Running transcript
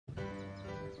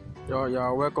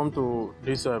Yeah, welcome to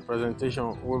this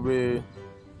presentation. We'll be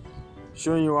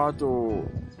showing you how to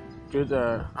create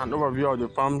an overview of the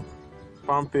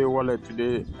Palmpay wallet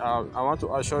today. I want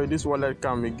to assure you this wallet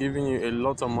can be giving you a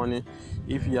lot of money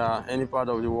if you are any part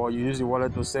of the world. You use the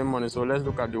wallet to send money. So let's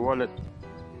look at the wallet.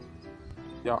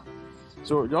 Yeah.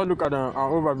 So just look at an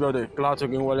overview of the Cloud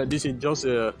Token wallet. This is just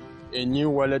a new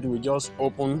wallet we just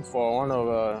opened for one of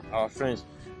our friends.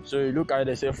 So you look at it,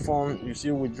 they say fund, you see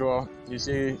withdraw, you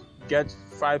see get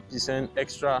 5%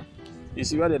 extra, you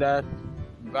see where did I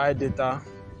buy data,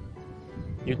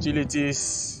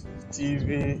 utilities,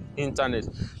 TV, internet.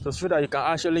 So that you can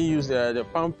actually use the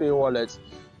Palmpay wallet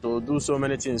to do so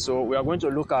many things. So we are going to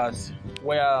look at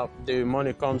where the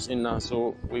money comes in now.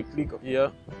 So we click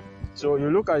here. So you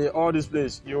look at all this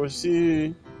place, you will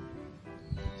see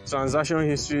transaction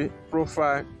history,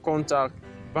 profile, contact,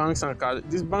 banks and cards.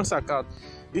 This banks and cards,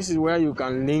 this is where you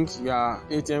can link your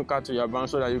ATM card to your bank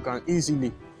so that you can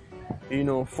easily,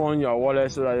 fund your wallet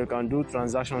so that you can do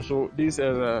transactions. So this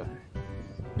is a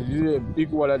big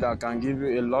wallet that can give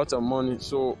you a lot of money.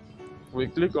 So we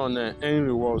click on earn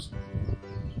rewards.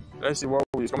 Let's see what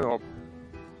is coming up.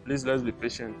 Please, let's be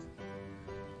patient.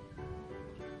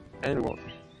 Earn reward.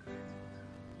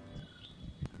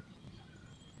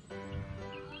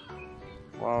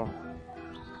 Wow.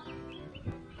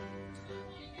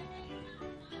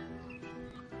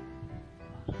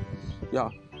 Yeah,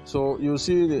 so you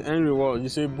see the end reward, you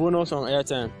see bonus on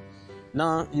airtime.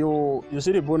 Now you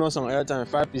see the bonus on airtime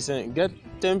 5%, get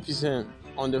 10%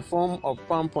 on the form of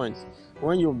palm points.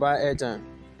 When you buy airtime,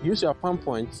 use your palm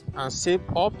points and save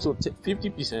up to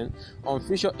 50% on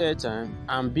future airtime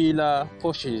and biller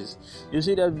purchases. You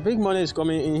see that big money is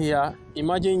coming in here.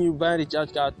 Imagine you buy the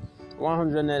recharge card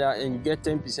 100 naira and you get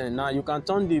 10%. Now you can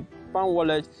turn the palm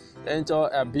wallet into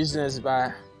a business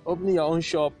by opening your own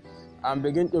shop and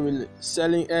begin to be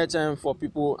selling airtime for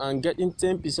people and getting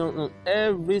 10% on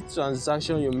every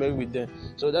transaction you make with them.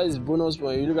 So that is bonus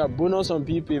point. You look at bonus on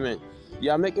B payment. You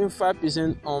are making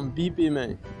 5% on B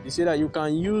payment. You see that you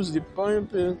can use the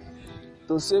Palmpay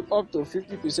to save up to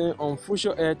 50% on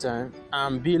future airtime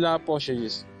and biller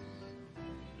purchases.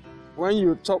 When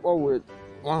you top up with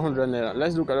 100 naira,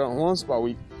 let's look at it once per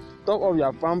week. Top up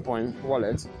your Palmpay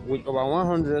wallet with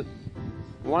over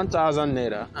 1,000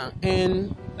 naira and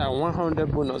earn a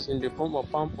 100 bonus in the form of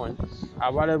Palmpay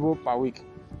available per week.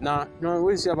 Now,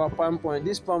 what you say about Palmpay?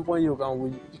 This Palmpay you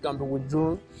can be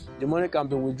withdrawn. The money can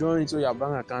be withdrawn into your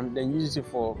bank account, then use it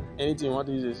for anything you want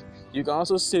to use it. You can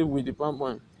also save with the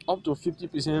Palmpay up to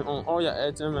 50% on all your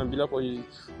airtime and biller purchases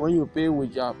when you pay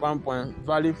with your Palmpay,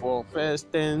 valid for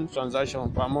first 10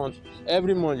 transactions per month.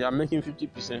 Every month you are making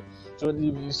 50%. So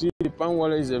you see, the Palm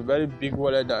wallet is a very big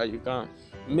wallet that you can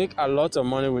make a lot of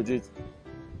money with it.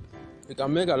 You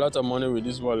can make a lot of money with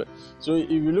this wallet. So if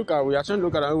you look at, we are trying to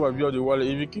look at an overview of the wallet.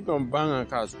 If you click on bank and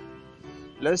cards,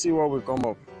 let's see what will come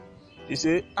up. You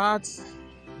say add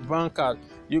bank card.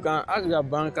 You can add your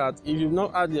bank card. If you've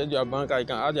not added your bank card, you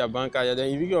can add your bank card here.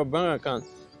 Then if you get your bank account,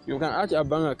 you can add your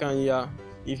bank account here.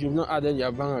 If you've not added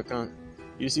your bank account,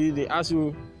 you see they ask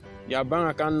you your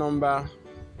bank account number,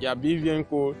 your BVN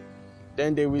code.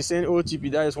 Then they will send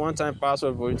OTP, that is one-time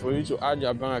password for you to add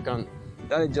your bank account.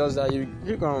 That is just that. You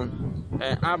click on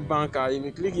add bank card. If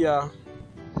you click here,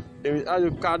 they will add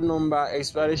your card number,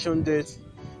 expiration date,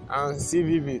 and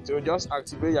CVV to just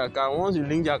activate your card. Once you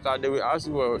link your card, they will ask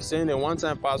you to send a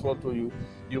one-time password to you.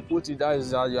 You put it, that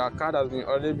is that your card has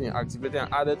already been activated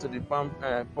and added to the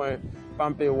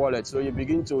Palmpay wallet. So you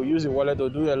begin to use the wallet to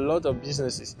do a lot of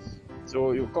businesses.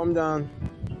 So you come down.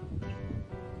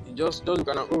 Just look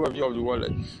at an overview of the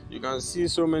wallet. You can see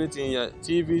so many things here: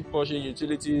 TV, purchase,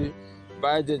 utility,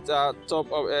 buy data, top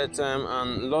up airtime,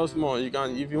 and lots more. You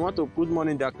can, if you want to put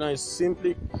money in the account,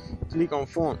 simply click on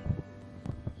phone.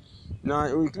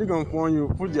 Now when you click on phone, you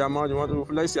put the amount you want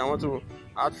to. Let's say I want to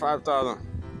add 5,000.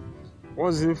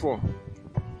 What's it for?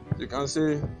 You can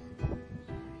say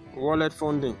wallet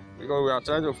funding, because we are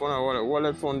trying to fund our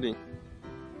wallet funding.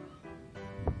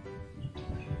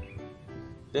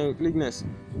 Then you click next.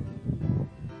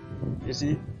 You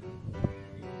see,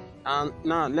 and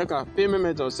now like a payment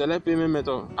method, select payment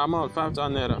method, amount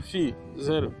 5,000 naira, fee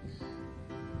 0,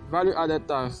 value added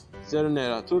tax 0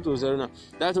 naira, total 0 naira.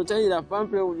 That's to tell you that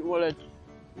Palmpay wallet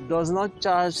does not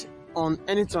charge on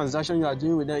any transaction you are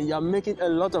doing with them. You are making a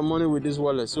lot of money with this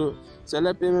wallet. So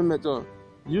select payment method,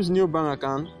 use new bank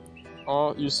account,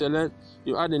 or you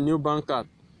add a new bank card.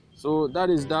 So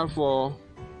that is that for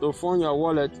to fund your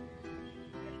wallet.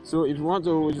 So if you want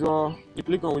to withdraw, you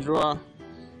click on withdraw,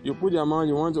 you put the amount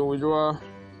you want to withdraw,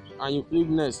 and you click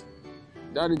next.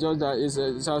 That is just that.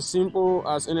 It's as simple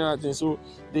as any other thing. So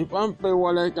the Palmpay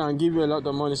wallet can give you a lot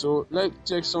of money. So let's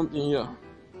check something here.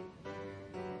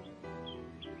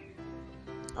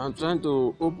 I'm trying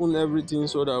to open everything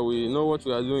so that we know what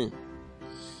we are doing.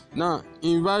 Now,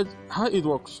 invite how it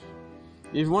works.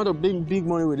 If you want to make big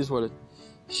money with this wallet,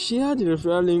 share the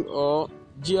referral link or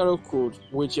GRO code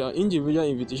with your individual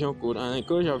invitation code and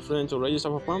encourage your friend to register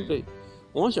for Palmpay.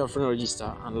 Once your friend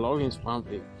register and log into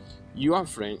Palmpay, your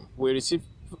friend will receive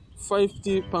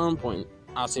 50 pound point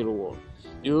as a reward.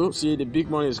 You see the big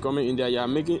money is coming in there. You are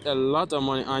making a lot of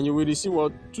money, and you will receive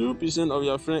 2% of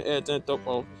your friend airtime top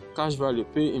of cash value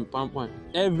pay in Palmpay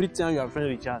every time your friend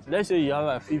recharge. Let's say you have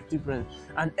like 50 friends,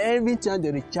 and every time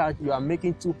they recharge, you are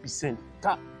making 2%.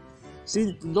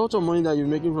 See, lots of money that you're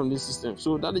making from this system.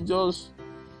 So that is just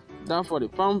that for the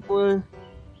Palmpay.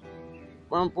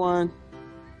 Palmpay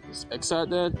is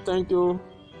excited. Thank you.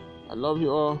 I love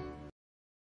you all.